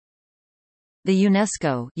The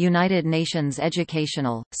UNESCO United Nations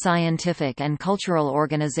Educational, Scientific and Cultural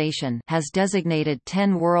Organization has designated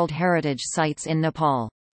 10 World Heritage Sites in Nepal.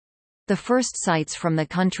 The first sites from the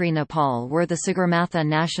country Nepal were the Sagarmatha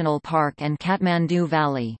National Park and Kathmandu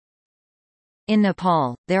Valley. In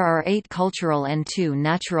Nepal, there are 8 cultural and 2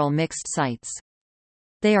 natural mixed sites.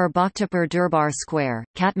 They are Bhaktapur Durbar Square,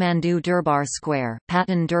 Kathmandu Durbar Square,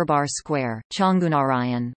 Patan Durbar Square,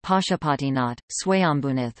 Changunarayan, Pashupatinath,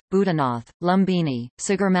 Swayambhunath, Bhutanath, Lumbini,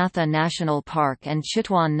 Sagarmatha National Park and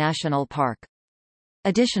Chitwan National Park.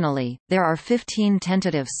 Additionally, there are 15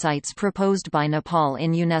 tentative sites proposed by Nepal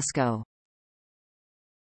in UNESCO.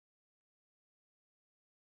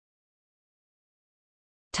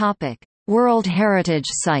 World Heritage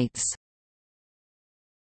Sites.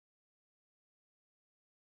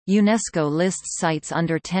 UNESCO lists sites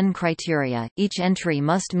under 10 criteria. Each entry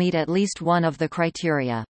must meet at least one of the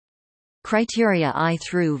criteria. Criteria I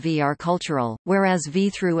through V are cultural, whereas V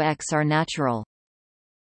through X are natural.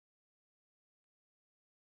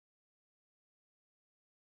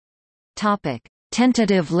 Topic: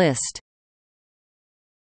 Tentative list.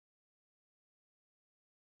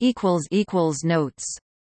 Notes